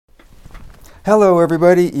Hello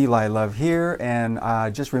everybody, Eli Love here, and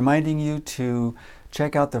just reminding you to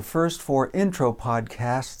check out the first 4 intro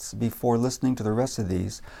podcasts before listening to the rest of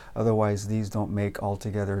these. Otherwise, these don't make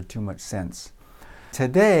altogether too much sense.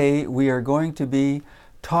 Today, we are going to be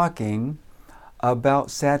talking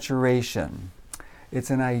about saturation.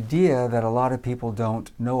 It's an idea that a lot of people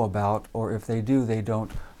don't know about, or if they do, they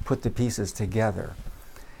don't put the pieces together.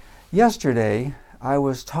 Yesterday, I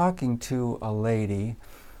was talking to a lady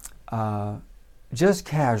just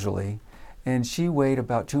casually, and she weighed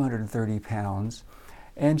about 230 pounds.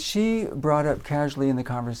 And she brought up casually in the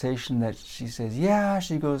conversation that she says,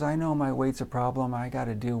 she goes, I know my weight's a problem. I got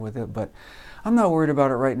to deal with it, but I'm not worried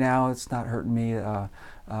about it right now. It's not hurting me.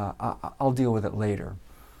 I'll deal with it later.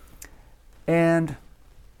 And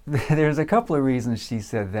there's a couple of reasons she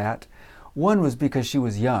said that. One was because she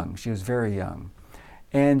was young. She was very young.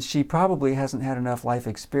 And she probably hasn't had enough life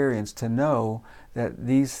experience to know that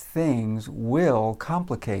these things will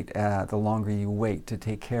complicate the longer you wait to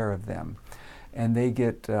take care of them. And they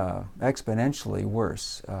get exponentially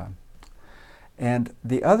worse. And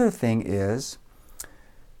the other thing is,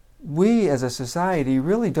 we as a society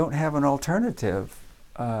really don't have an alternative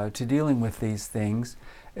to dealing with these things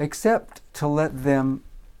except to let them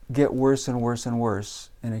get worse and worse and worse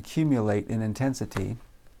and accumulate in intensity.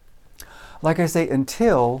 Like I say,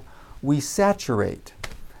 until we saturate.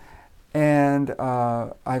 And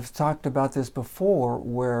I've talked about this before,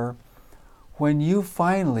 where when you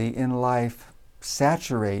finally in life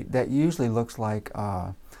saturate, that usually looks like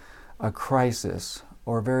a crisis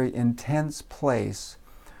or a very intense place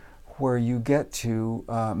where you get to.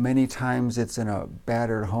 Many times it's in a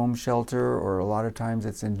battered home shelter, or a lot of times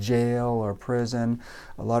it's in jail or prison.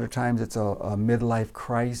 A lot of times it's a midlife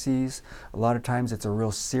crisis. A lot of times it's a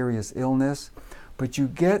real serious illness. But you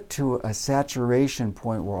get to a saturation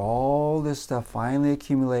point where all this stuff finally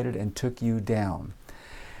accumulated and took you down.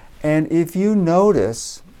 And if you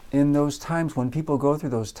notice in those times, when people go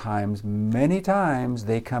through those times, many times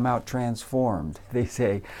they come out transformed. They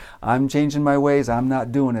say, I'm changing my ways, I'm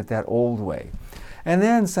not doing it that old way. And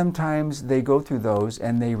then sometimes they go through those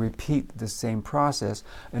and they repeat the same process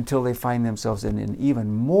until they find themselves in an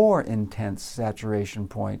even more intense saturation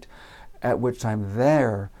point, at which time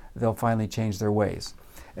they'll finally change their ways.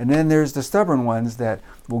 And then there's the stubborn ones that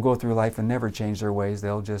will go through life and never change their ways.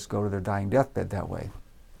 They'll just go to their dying deathbed that way.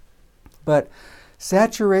 But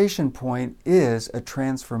saturation point is a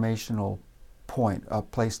transformational point, a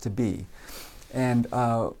place to be. And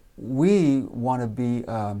we want to be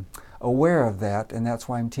aware of that, and that's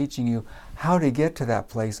why I'm teaching you how to get to that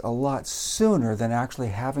place a lot sooner than actually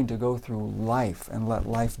having to go through life and let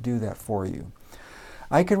life do that for you.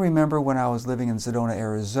 I can remember when I was living in Sedona,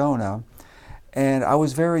 Arizona, and I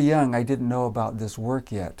was very young. I didn't know about this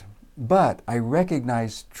work yet, but I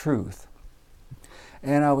recognized truth.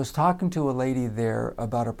 And I was talking to a lady there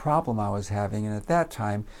about a problem I was having, and at that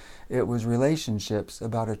time it was relationships,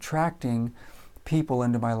 about attracting people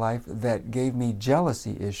into my life that gave me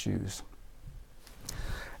jealousy issues.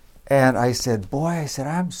 And I said,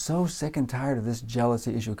 I'm so sick and tired of this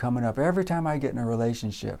jealousy issue coming up every time I get in a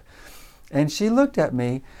relationship. And she looked at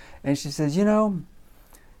me and she says,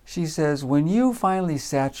 she says, when you finally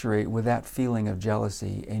saturate with that feeling of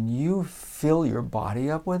jealousy and you fill your body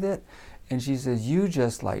up with it, and she says, you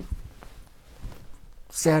just like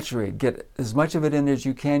saturate, get as much of it in as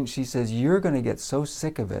you can. She says, you're going to get so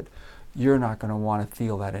sick of it, you're not going to want to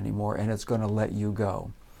feel that anymore, and it's going to let you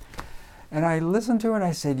go. And I listened to her and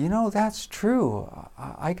I said, that's true.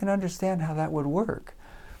 I can understand how that would work.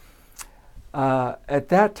 At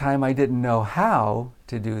that time, I didn't know how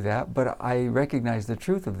to do that, but I recognized the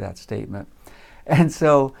truth of that statement. And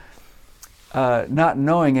so, not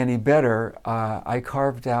knowing any better, I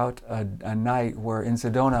carved out a night where in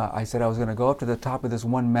Sedona, I said I was going to go up to the top of this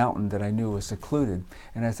one mountain that I knew was secluded.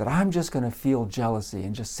 And I said, I'm just going to feel jealousy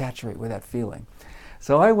and just saturate with that feeling.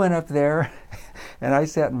 So I went up there and I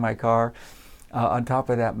sat in my car on top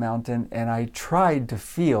of that mountain, and I tried to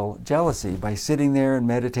feel jealousy by sitting there and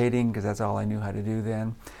meditating, because that's all I knew how to do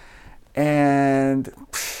then. And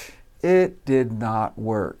it did not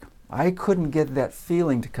work. I couldn't get that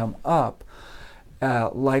feeling to come up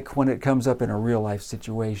like when it comes up in a real life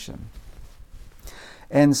situation.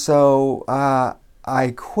 And so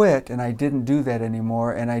I quit, and I didn't do that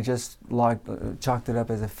anymore, and I just chalked it up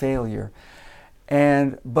as a failure.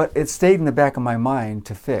 But it stayed in the back of my mind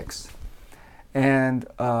to fix. And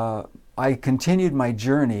I continued my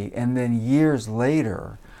journey, and then years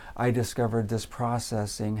later, I discovered this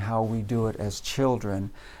processing, how we do it as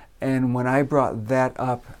children. And when I brought that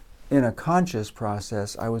up in a conscious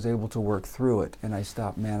process, I was able to work through it, and I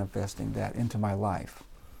stopped manifesting that into my life.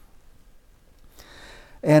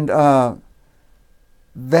 And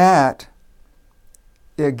that,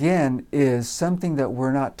 again, is something that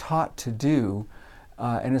we're not taught to do,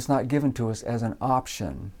 and it's not given to us as an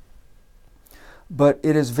option. But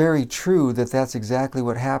it is very true that that's exactly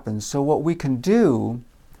what happens. So what we can do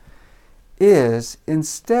is,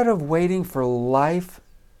 instead of waiting for life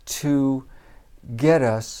to get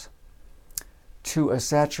us to a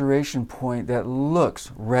saturation point that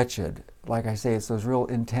looks wretched, like I say, it's those real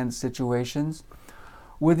intense situations,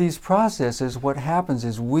 with these processes, what happens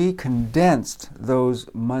is we condensed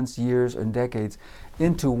those months, years, and decades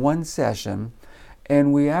into one session,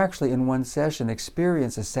 and we actually, in one session,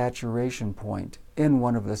 experience a saturation point in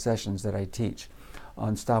one of the sessions that I teach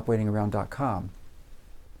on stopwaitingaround.com.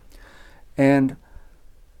 And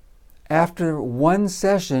after one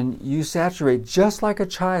session, you saturate just like a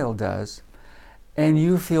child does, and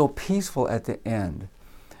you feel peaceful at the end.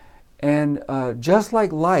 And just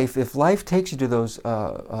like life, if life takes you to those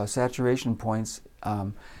saturation points,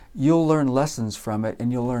 you'll learn lessons from it,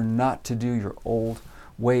 and you'll learn not to do your old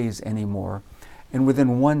ways anymore. And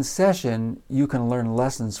within one session, you can learn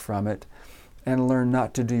lessons from it and learn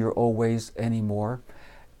not to do your old ways anymore.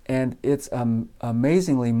 And it's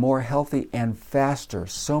amazingly more healthy and faster,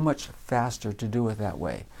 so much faster to do it that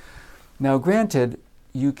way. Now, granted,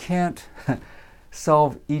 you can't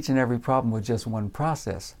solve each and every problem with just one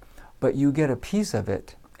process, but you get a piece of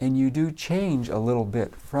it, and you do change a little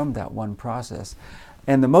bit from that one process.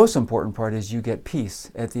 And the most important part is you get peace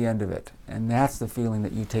at the end of it. And that's the feeling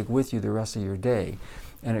that you take with you the rest of your day.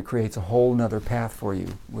 And it creates a whole nother path for you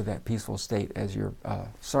with that peaceful state as your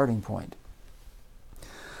starting point.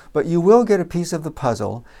 But you will get a piece of the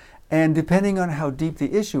puzzle, and depending on how deep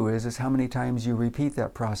the issue is how many times you repeat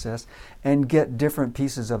that process and get different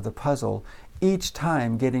pieces of the puzzle, each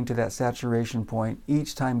time getting to that saturation point,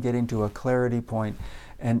 each time getting to a clarity point,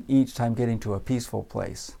 and each time getting to a peaceful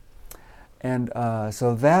place. And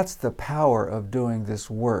so that's the power of doing this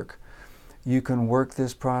work. You can work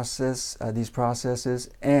this process, these processes,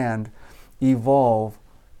 and evolve,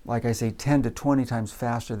 like I say, 10 to 20 times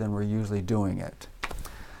faster than we're usually doing it.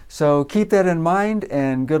 So keep that in mind,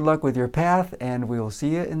 and good luck with your path, and we will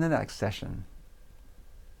see you in the next session.